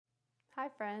Hi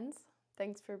friends,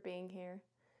 thanks for being here.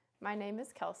 My name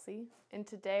is Kelsey, and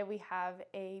today we have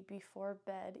a before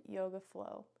bed yoga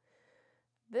flow.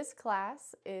 This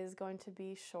class is going to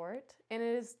be short, and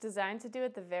it is designed to do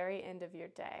at the very end of your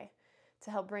day to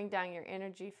help bring down your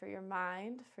energy for your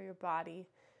mind, for your body,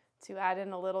 to add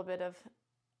in a little bit of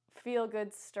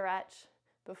feel-good stretch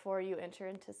before you enter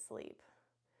into sleep.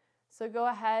 So go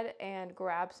ahead and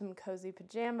grab some cozy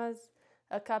pajamas,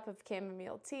 a cup of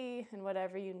chamomile tea, and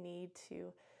whatever you need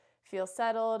to feel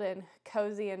settled and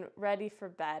cozy and ready for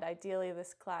bed. Ideally,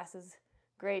 this class is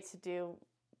great to do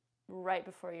right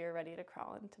before you're ready to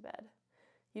crawl into bed.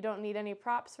 You don't need any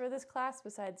props for this class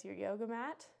besides your yoga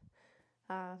mat.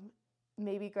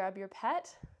 Maybe grab your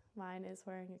pet. Mine is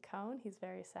wearing a cone. He's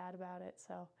very sad about it.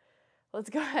 So let's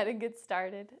go ahead and get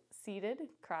started. Seated,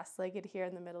 cross-legged here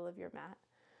in the middle of your mat.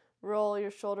 Roll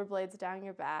your shoulder blades down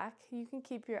your back. You can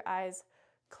keep your eyes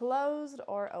closed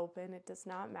or open, it does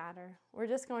not matter. We're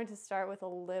just going to start with a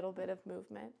little bit of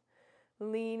movement.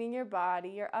 Leaning your body,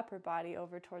 your upper body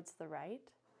over towards the right,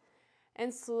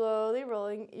 and slowly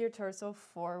rolling your torso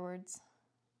forwards.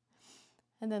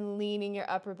 And then leaning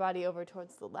your upper body over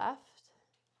towards the left.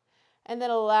 And then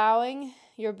allowing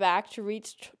your back to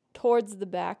reach towards the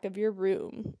back of your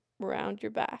room, around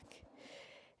your back.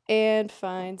 And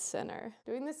find center.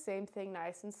 Doing the same thing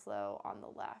nice and slow on the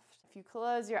left. If you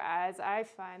close your eyes, I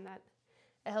find that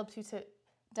it helps you to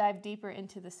dive deeper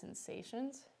into the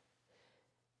sensations.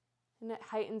 And it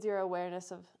heightens your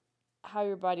awareness of how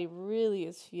your body really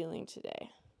is feeling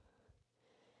today.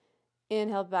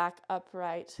 Inhale back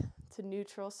upright to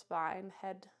neutral spine,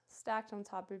 head stacked on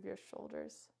top of your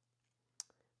shoulders.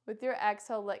 With your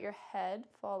exhale, let your head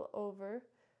fall over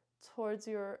towards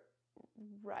your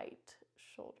right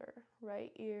shoulder,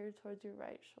 right ear towards your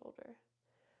right shoulder.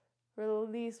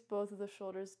 Release both of the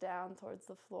shoulders down towards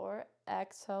the floor.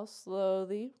 Exhale,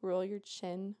 slowly roll your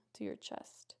chin to your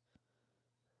chest.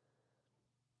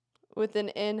 With an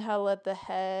inhale, let the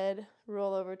head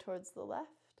roll over towards the left.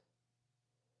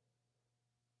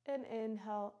 And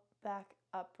inhale, back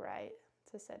upright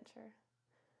to center.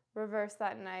 Reverse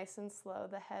that nice and slow.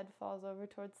 The head falls over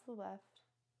towards the left.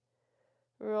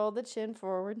 Roll the chin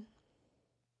forward.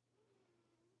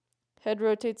 Head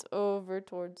rotates over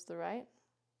towards the right.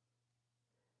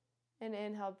 And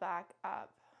inhale back up.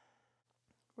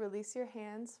 Release your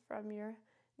hands from your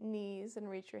knees and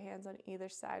reach your hands on either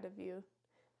side of you.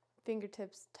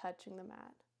 Fingertips touching the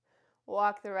mat.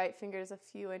 Walk the right fingers a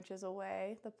few inches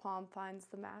away. The palm finds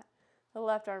the mat. The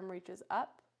left arm reaches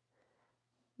up.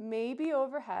 Maybe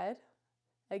overhead.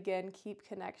 Again, keep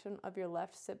connection of your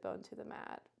left sit bone to the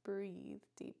mat. Breathe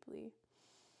deeply.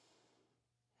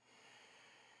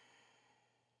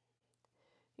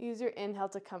 Use your inhale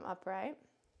to come upright.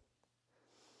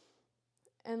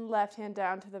 And left hand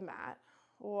down to the mat.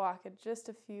 Walk it just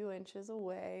a few inches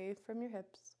away from your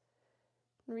hips.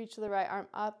 Reach the right arm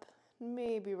up,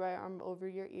 maybe right arm over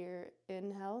your ear.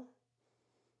 Inhale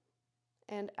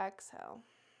and exhale.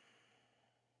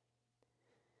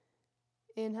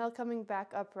 Inhale, coming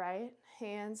back upright,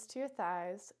 hands to your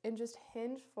thighs, and just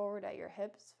hinge forward at your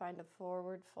hips. Find a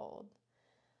forward fold.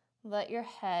 Let your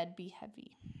head be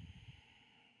heavy.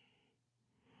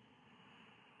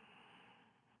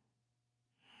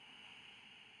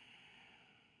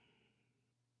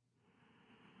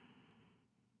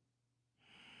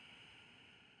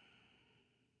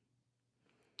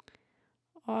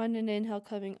 On an inhale,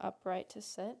 coming upright to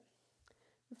sit.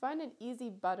 Find an easy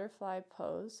butterfly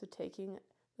pose, so taking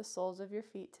the soles of your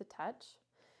feet to touch.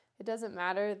 It doesn't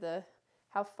matter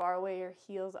how far away your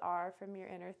heels are from your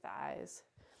inner thighs.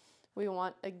 We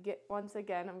want, once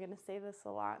again, I'm going to say this a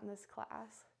lot in this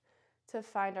class, to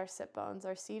find our sit bones,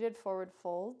 our seated forward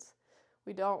folds.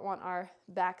 We don't want our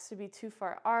backs to be too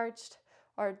far arched,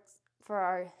 or for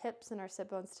our hips and our sit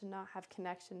bones to not have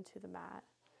connection to the mat.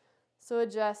 So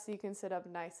adjust so you can sit up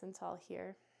nice and tall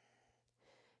here.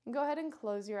 And go ahead and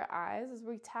close your eyes as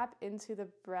we tap into the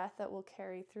breath that will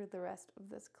carry through the rest of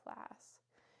this class.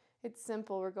 It's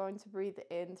simple. We're going to breathe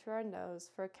in through our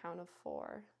nose for a count of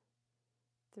 4.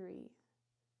 3,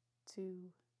 2,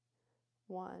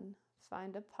 1.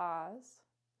 Find a pause.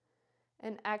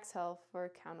 And exhale for a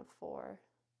count of 4.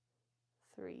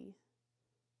 3,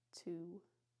 2,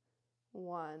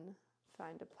 1.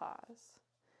 Find a pause.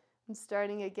 And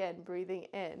starting again, breathing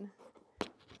in.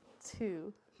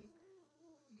 2,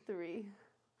 3,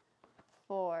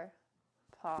 4.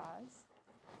 Pause.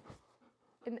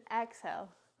 And exhale.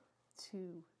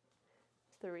 2,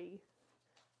 3,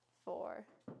 4.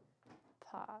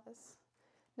 Pause.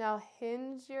 Now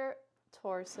hinge your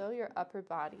torso, your upper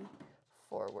body,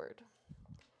 forward.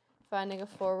 Finding a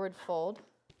forward fold.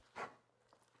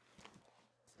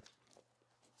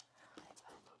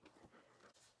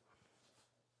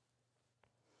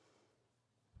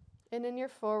 And in your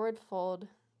forward fold,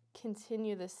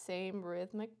 continue the same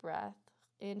rhythmic breath.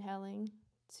 Inhaling,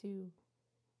 2,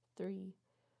 3,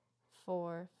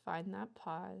 4. Find that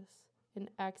pause. And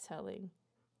exhaling,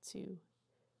 2,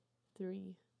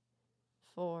 3,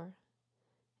 4.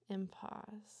 And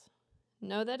pause.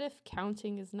 Know that if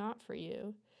counting is not for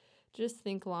you, just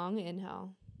think long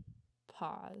inhale,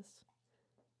 pause,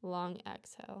 long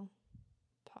exhale,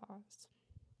 pause.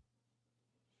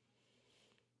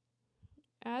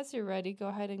 As you're ready, go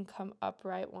ahead and come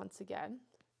upright once again.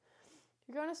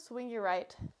 You're going to swing your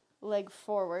right leg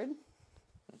forward.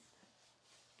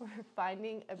 We're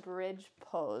finding a bridge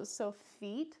pose. So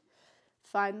feet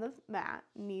find the mat,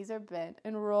 knees are bent,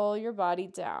 and roll your body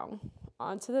down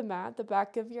onto the mat. The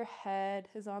back of your head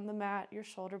is on the mat, your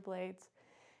shoulder blades.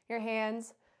 Your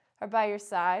hands are by your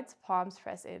sides, palms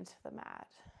press into the mat.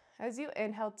 As you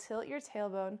inhale, tilt your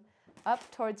tailbone up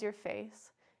towards your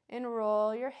face and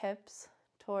roll your hips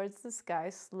towards the sky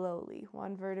slowly,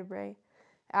 one vertebrae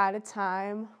at a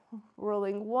time,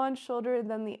 rolling one shoulder and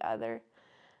then the other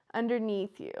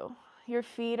underneath you. Your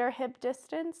feet are hip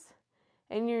distance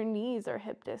and your knees are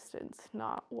hip distance,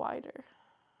 not wider.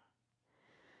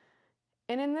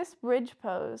 And in this bridge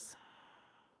pose,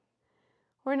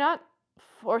 we're not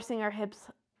forcing our hips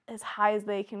as high as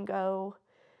they can go.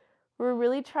 We're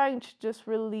really trying to just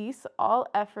release all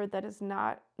effort that is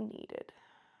not needed.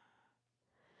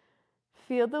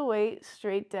 Feel the weight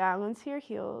straight down into your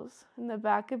heels, in the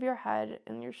back of your head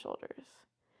and your shoulders.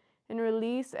 And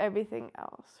release everything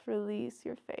else. Release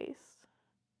your face.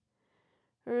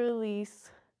 Release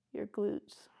your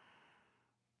glutes.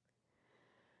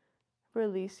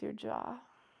 Release your jaw.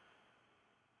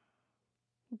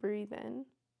 Breathe in.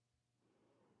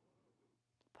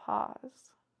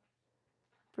 Pause.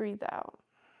 Breathe out.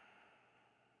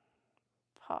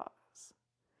 Pause.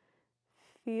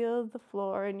 Feel the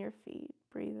floor in your feet.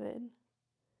 Breathe in.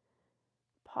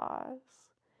 Pause.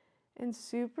 And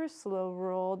super slow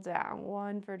roll down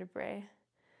one vertebrae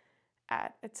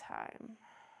at a time.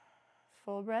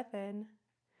 Full breath in.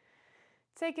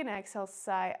 Take an exhale,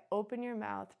 sigh, open your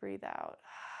mouth, breathe out.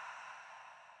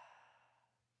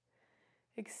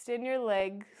 Extend your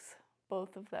legs,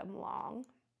 both of them long.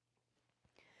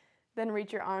 Then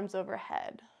reach your arms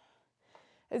overhead.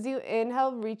 As you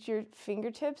inhale, reach your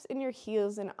fingertips and your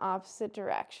heels in opposite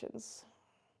directions.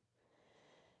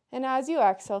 And as you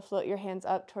exhale, float your hands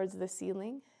up towards the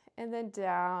ceiling and then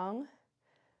down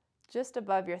just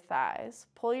above your thighs.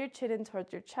 Pull your chin in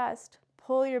towards your chest.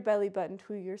 Pull your belly button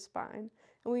to your spine.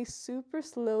 And we super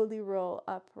slowly roll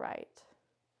upright.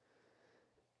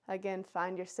 Again,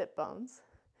 find your sit bones.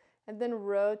 And then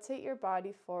rotate your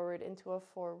body forward into a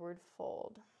forward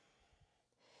fold.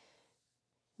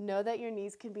 Know that your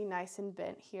knees can be nice and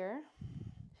bent here.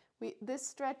 This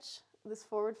stretch, this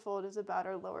forward fold is about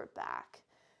our lower back,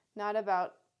 not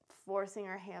about forcing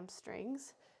our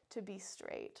hamstrings to be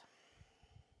straight.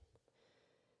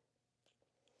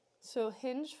 So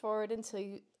hinge forward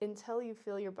until you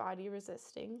feel your body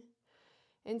resisting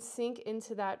and sink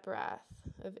into that breath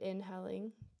of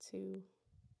inhaling, 2,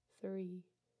 3,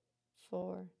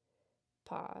 4,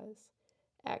 pause,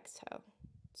 exhale,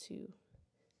 2,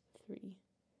 3,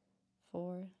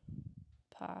 4,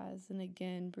 pause, and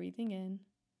again, breathing in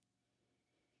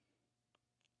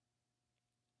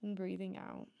and breathing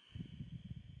out.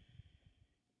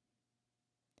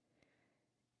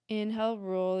 Inhale,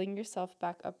 rolling yourself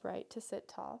back upright to sit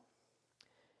tall.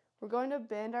 We're going to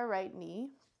bend our right knee,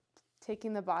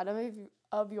 taking the bottom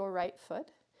of your right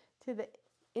foot to the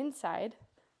inside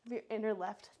of your inner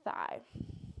left thigh.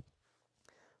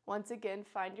 Once again,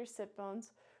 find your sit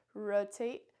bones.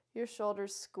 Rotate your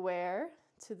shoulders square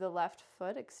to the left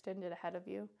foot, extended ahead of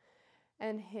you,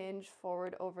 and hinge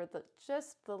forward over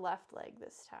just the left leg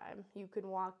this time. You can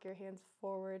walk your hands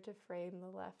forward to frame the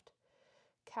left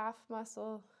calf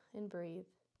muscle and breathe.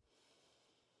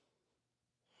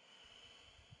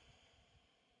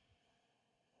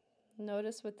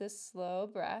 Notice with this slow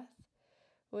breath,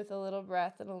 with a little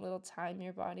breath and a little time,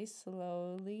 your body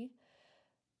slowly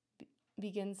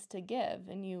begins to give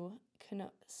and you can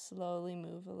slowly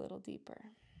move a little deeper.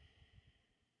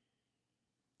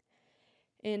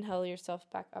 Inhale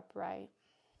yourself back upright.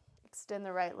 Extend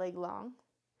the right leg long.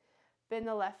 Bend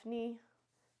the left knee.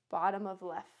 Bottom of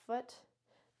left foot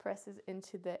presses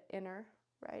into the inner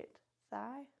right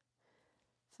thigh.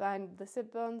 Find the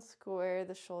sit bones, square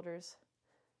the shoulders.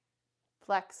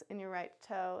 Flex in your right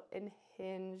toe and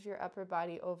hinge your upper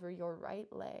body over your right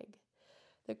leg.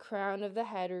 The crown of the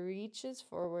head reaches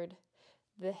forward.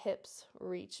 The hips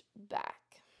reach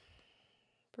back.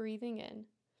 Breathing in.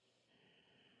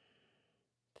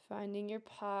 Finding your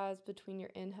pause between your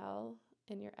inhale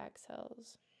and your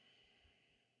exhales,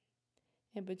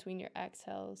 in between your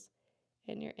exhales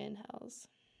and your inhales.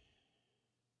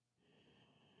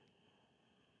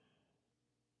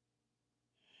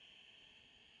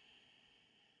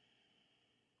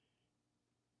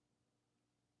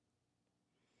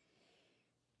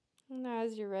 Now,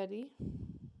 as you're ready,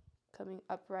 coming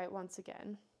upright once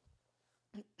again.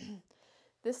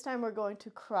 This time we're going to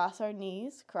cross our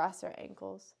knees, cross our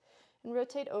ankles, and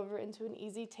rotate over into an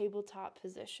easy tabletop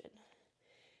position.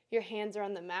 Your hands are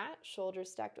on the mat,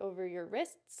 shoulders stacked over your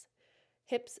wrists,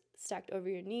 hips stacked over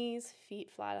your knees,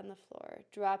 feet flat on the floor.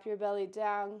 Drop your belly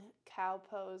down, cow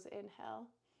pose, inhale.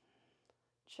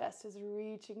 Chest is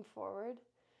reaching forward.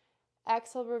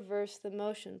 Exhale, reverse the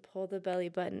motion. Pull the belly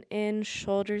button in,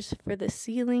 shoulders for the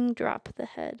ceiling, drop the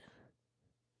head.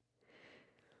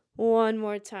 One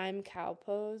more time, cow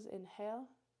pose, inhale.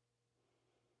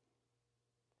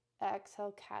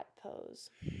 Exhale, cat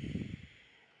pose.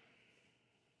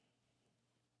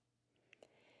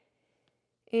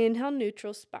 Inhale,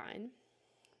 neutral spine.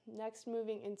 Next,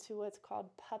 moving into what's called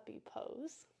puppy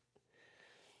pose.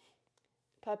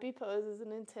 Puppy pose is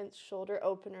an intense shoulder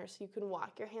opener, so you can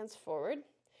walk your hands forward,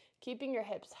 keeping your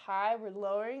hips high. We're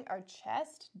lowering our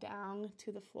chest down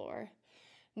to the floor.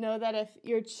 Know that if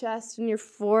your chest and your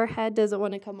forehead doesn't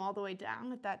want to come all the way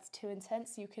down, if that's too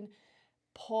intense, you can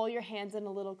pull your hands in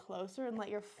a little closer and let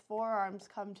your forearms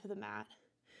come to the mat.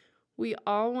 We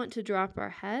all want to drop our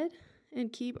head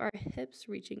and keep our hips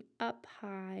reaching up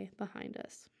high behind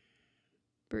us.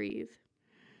 Breathe.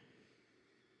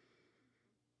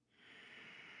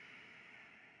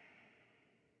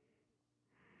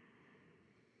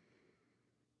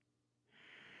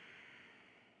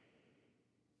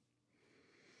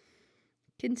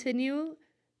 Continue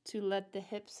to let the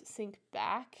hips sink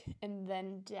back and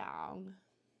then down,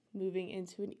 moving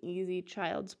into an easy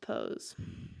child's pose.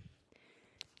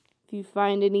 If you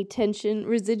find any tension,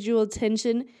 residual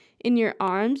tension in your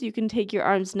arms, you can take your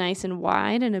arms nice and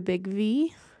wide in a big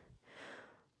V.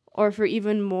 Or for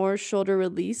even more shoulder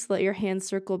release, let your hands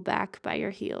circle back by your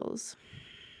heels.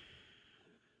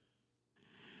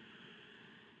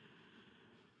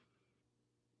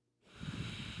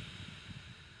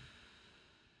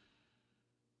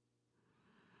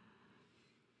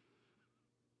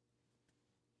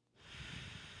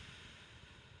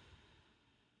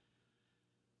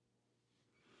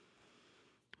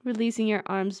 Releasing your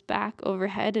arms back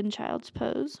overhead in child's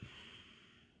pose.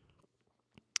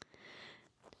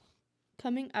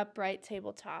 Coming upright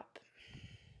tabletop.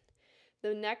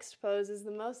 The next pose is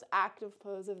the most active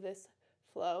pose of this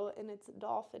flow, and it's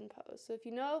dolphin pose. So if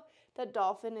you know that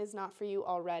dolphin is not for you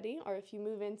already, or if you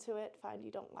move into it, find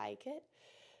you don't like it,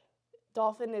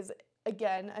 dolphin is,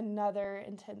 again, another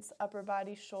intense upper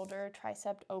body, shoulder,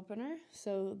 tricep opener.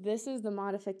 So this is the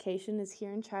modification is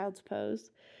here in child's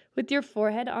pose. With your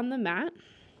forehead on the mat,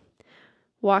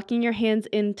 walking your hands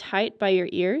in tight by your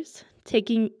ears,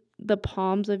 taking the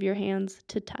palms of your hands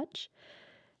to touch,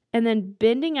 and then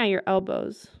bending at your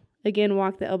elbows. Again,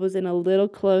 walk the elbows in a little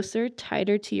closer,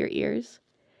 tighter to your ears,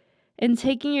 and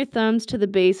taking your thumbs to the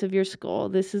base of your skull.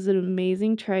 This is an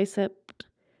amazing tricep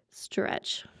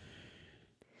stretch.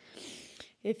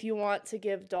 If you want to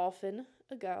give dolphin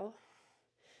a go,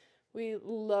 we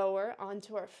lower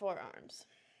onto our forearms.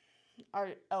 Our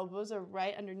elbows are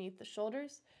right underneath the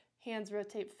shoulders. Hands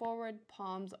rotate forward,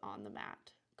 palms on the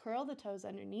mat. Curl the toes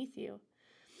underneath you.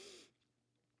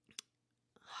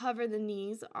 Hover the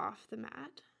knees off the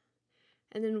mat.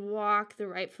 And then walk the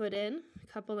right foot in a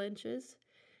couple inches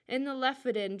and the left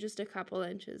foot in just a couple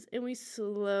inches. And we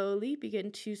slowly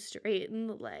begin to straighten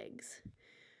the legs.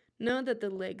 Know that the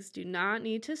legs do not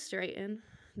need to straighten.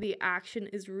 The action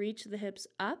is reach the hips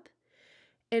up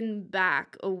and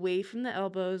back, away from the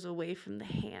elbows, away from the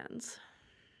hands.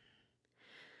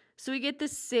 So we get the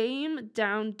same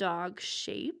down dog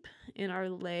shape in our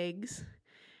legs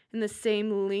and the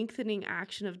same lengthening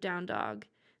action of down dog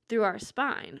through our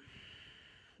spine.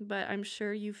 But I'm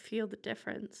sure you feel the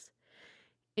difference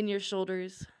in your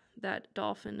shoulders that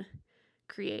dolphin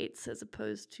creates as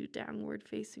opposed to downward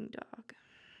facing dog.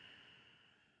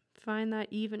 Find that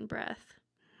even breath.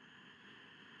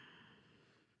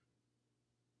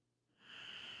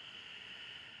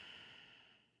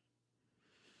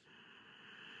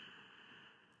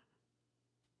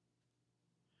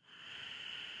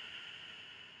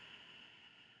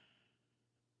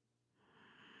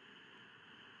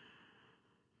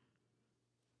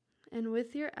 And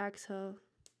with your exhale,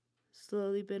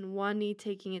 slowly bend one knee,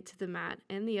 taking it to the mat,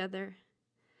 and the other.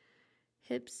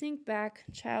 Hips sink back,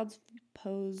 child's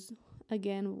pose.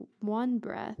 Again, one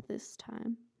breath this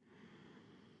time.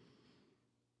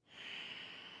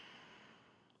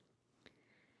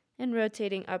 And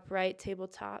rotating upright,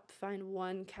 tabletop, find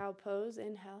one cow pose,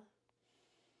 inhale.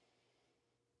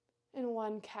 And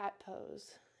one cat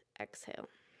pose, exhale.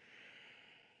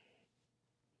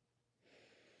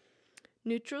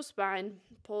 Neutral spine,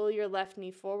 pull your left knee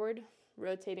forward,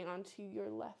 rotating onto your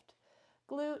left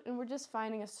glute, and we're just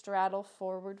finding a straddle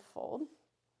forward fold.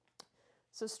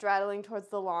 So straddling towards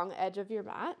the long edge of your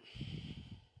mat.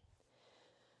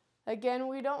 Again,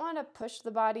 we don't want to push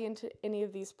the body into any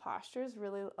of these postures,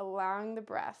 really allowing the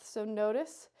breath. So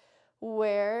notice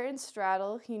where in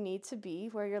straddle you need to be,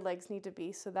 where your legs need to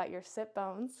be, so that your sit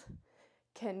bones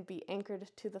can be anchored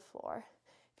to the floor.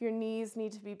 If your knees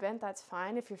need to be bent, that's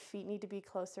fine. If your feet need to be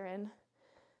closer in,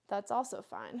 that's also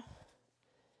fine.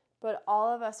 But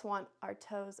all of us want our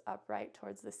toes upright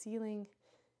towards the ceiling,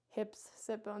 hips,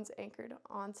 sit bones anchored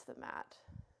onto the mat.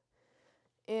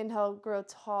 Inhale, grow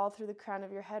tall through the crown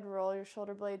of your head, roll your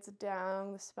shoulder blades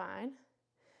down the spine.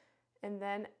 And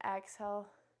then exhale,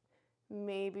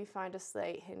 maybe find a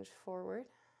slight hinge forward.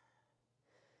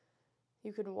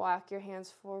 You can walk your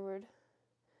hands forward,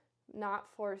 not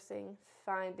forcing,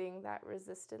 finding that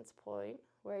resistance point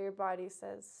where your body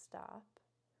says stop.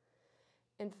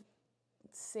 And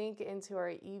sink into our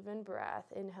even breath,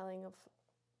 inhaling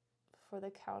for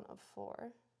the count of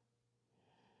 4.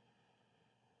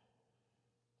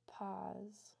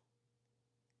 Pause.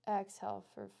 Exhale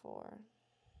for 4.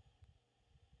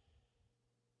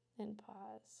 And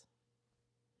pause.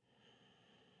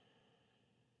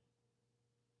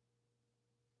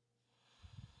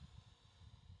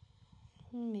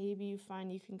 Maybe you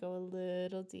find you can go a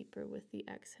little deeper with the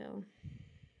exhale.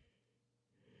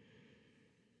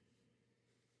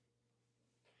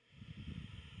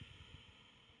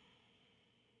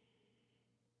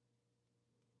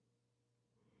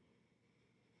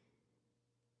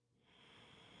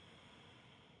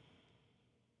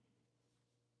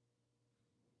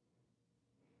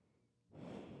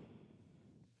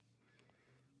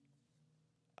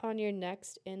 On your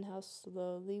next inhale,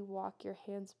 slowly walk your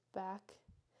hands back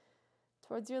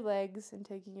towards your legs and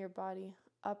taking your body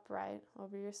upright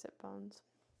over your sit bones.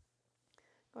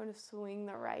 Going to swing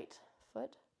the right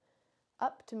foot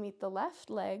up to meet the left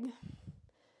leg.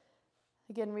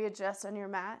 Again, readjust on your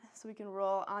mat so we can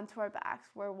roll onto our backs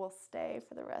where we'll stay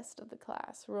for the rest of the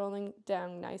class, rolling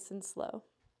down nice and slow.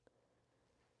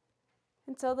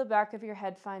 Until the back of your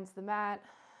head finds the mat,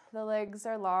 the legs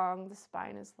are long, the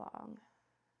spine is long.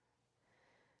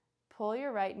 Pull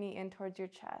your right knee in towards your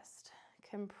chest.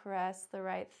 Compress the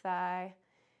right thigh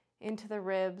into the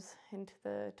ribs, into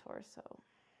the torso.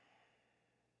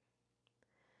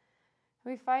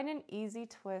 We find an easy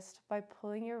twist by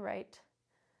pulling your right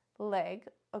leg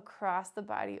across the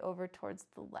body over towards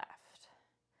the left.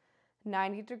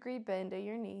 90-degree bend at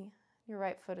your knee. Your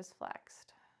right foot is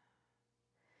flexed.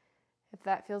 If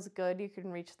that feels good, you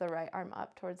can reach the right arm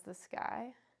up towards the sky.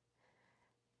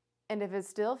 And if it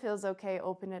still feels okay,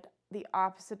 open it the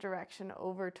opposite direction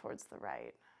over towards the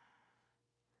right.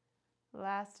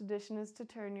 Last addition is to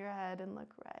turn your head and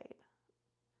look right.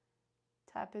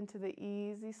 Tap into the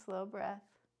easy, slow breath.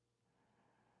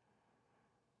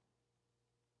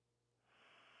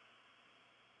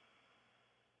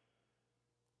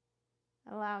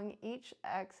 Allowing each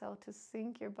exhale to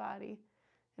sink your body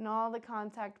and all the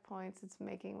contact points it's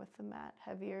making with the mat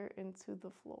heavier into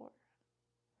the floor.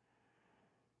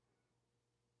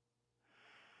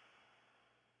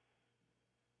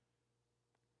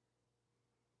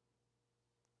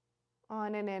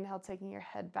 On an inhale, taking your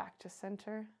head back to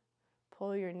center.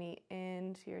 Pull your knee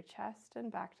into your chest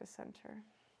and back to center.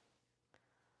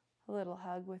 A little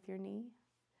hug with your knee.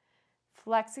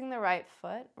 Flexing the right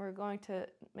foot, we're going to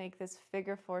make this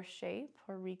figure 4 shape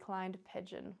or reclined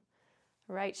pigeon.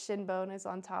 The right shin bone is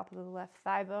on top of the left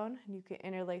thigh bone, and you can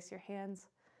interlace your hands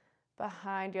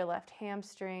behind your left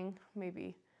hamstring,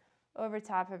 maybe over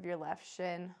top of your left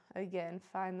shin. Again,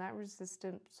 find that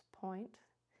resistance point.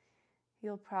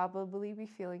 You'll probably be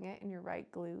feeling it in your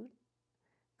right glute.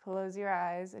 Close your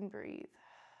eyes and breathe.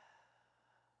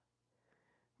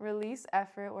 Release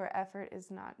effort where effort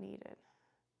is not needed.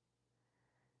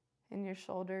 In your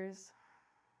shoulders,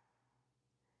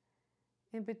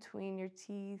 in between your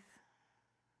teeth,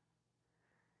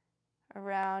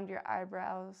 around your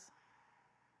eyebrows,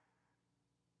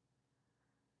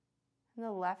 and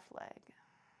the left leg.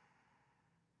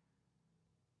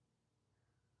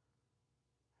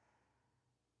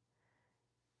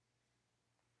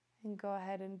 And go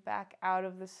ahead and back out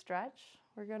of the stretch.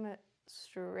 We're going to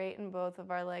straighten both of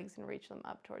our legs and reach them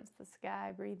up towards the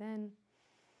sky. Breathe in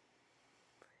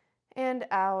and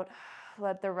out.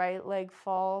 Let the right leg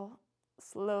fall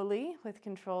slowly with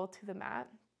control to the mat.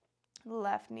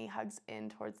 Left knee hugs in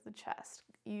towards the chest.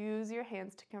 Use your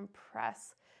hands to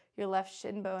compress your left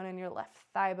shin bone and your left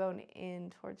thigh bone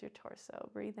in towards your torso.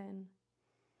 Breathe in.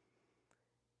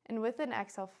 And with an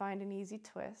exhale, find an easy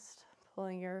twist,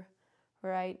 pulling your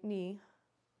left knee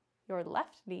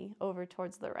over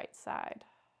towards the right side.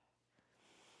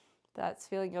 If that's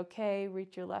feeling okay,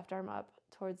 reach your left arm up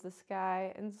towards the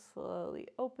sky and slowly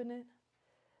open it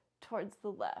towards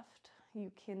the left.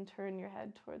 You can turn your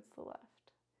head towards the left.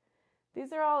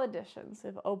 These are all additions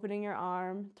of opening your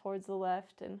arm towards the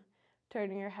left and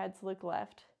turning your head to look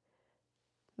left.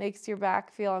 Makes your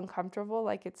back feel uncomfortable,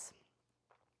 like it's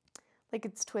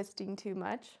twisting too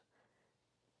much.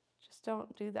 Just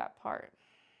don't do that part.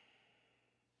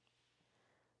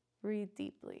 Breathe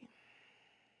deeply.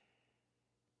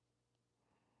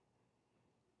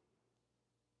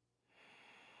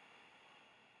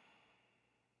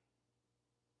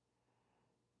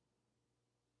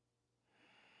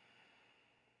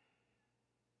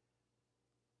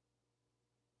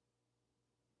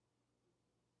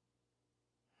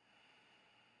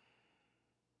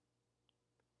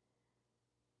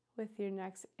 With your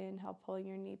next inhale, pull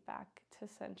your knee back to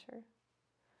center.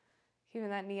 Giving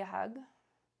that knee a hug,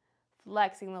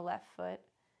 flexing the left foot,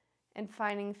 and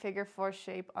finding figure four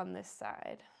shape on this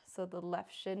side. So the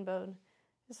left shin bone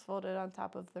is folded on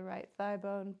top of the right thigh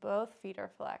bone. Both feet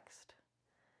are flexed.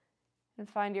 And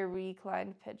find your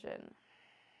reclined pigeon.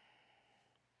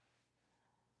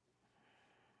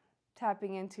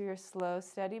 Tapping into your slow,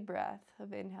 steady breath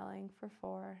of inhaling for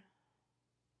 4.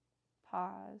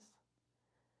 Pause.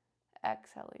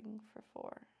 Exhaling for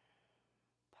 4.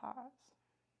 Pause.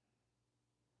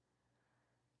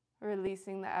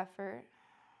 Releasing the effort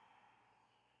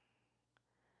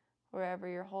wherever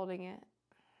you're holding it.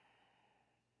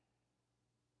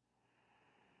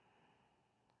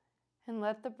 And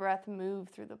let the breath move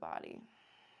through the body.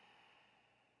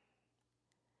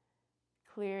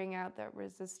 Clearing out that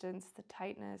resistance, the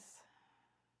tightness,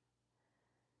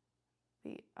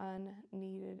 the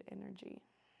unneeded energy.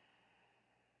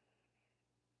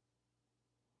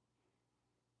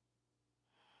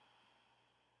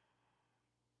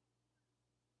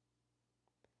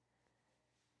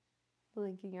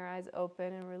 Blinking your eyes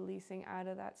open and releasing out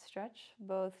of that stretch,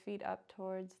 both feet up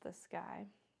towards the sky.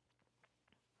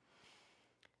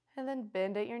 And then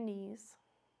bend at your knees.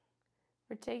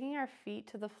 We're taking our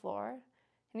feet to the floor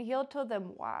and heel toe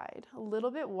them wide, a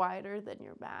little bit wider than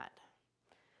your mat.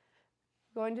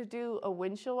 We're going to do a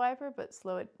windshield wiper, but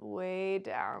slow it way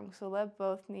down. So let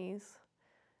both knees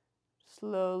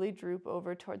slowly droop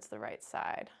over towards the right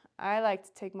side. I like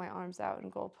to take my arms out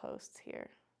in goalposts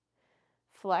here.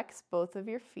 Flex both of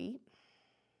your feet.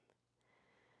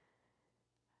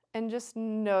 And just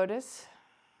notice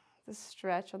the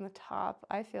stretch on the top.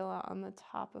 I feel it on the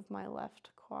top of my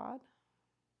left quad.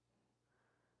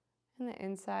 And the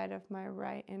inside of my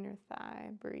right inner thigh.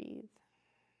 Breathe.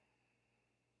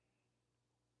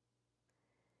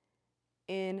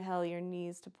 Inhale your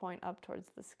knees to point up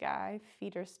towards the sky.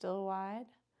 Feet are still wide.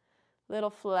 Little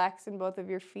flex in both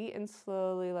of your feet and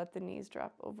slowly let the knees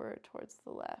drop over towards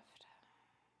the left.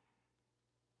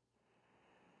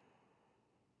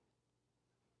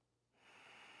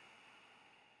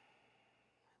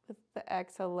 With the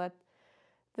exhale, let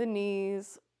the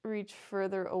knees reach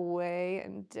further away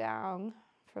and down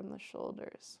from the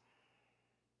shoulders.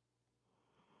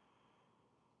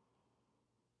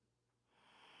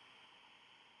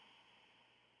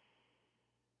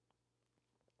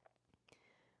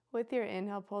 With your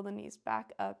inhale, pull the knees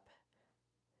back up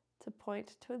to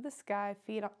point toward the sky,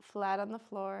 feet flat on the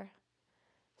floor.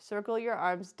 Circle your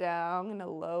arms down in a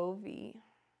low V.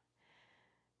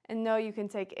 And know you can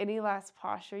take any last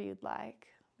posture you'd like.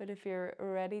 But if you're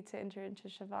ready to enter into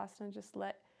Shavasana, just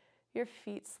let your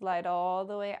feet slide all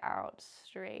the way out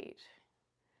straight.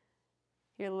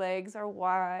 Your legs are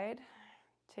wide,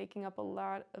 taking up a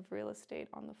lot of real estate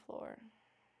on the floor.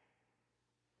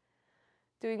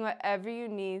 Doing whatever you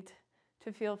need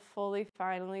to feel fully,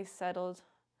 finally settled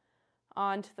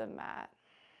onto the mat.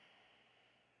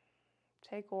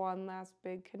 Take one last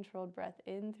big controlled breath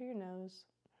in through your nose.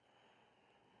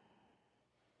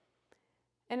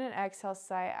 And an exhale,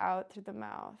 sigh out through the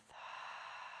mouth.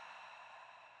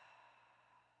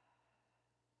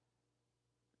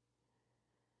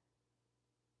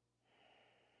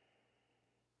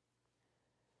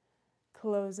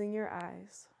 Closing your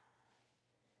eyes.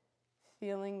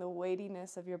 Feeling the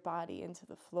weightiness of your body into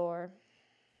the floor.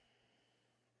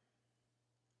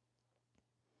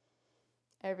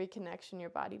 Every connection your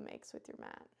body makes with your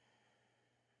mat.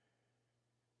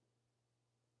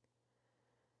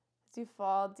 As you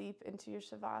fall deep into your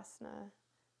Shavasana,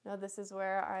 know this is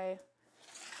where I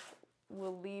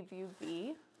will leave you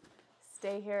be.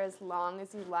 Stay here as long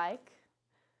as you like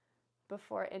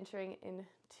before entering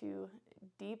into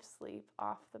deep sleep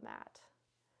off the mat.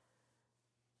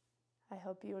 I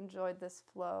hope you enjoyed this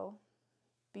flow.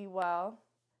 Be well.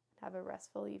 Have a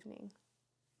restful evening.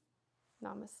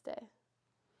 Namaste.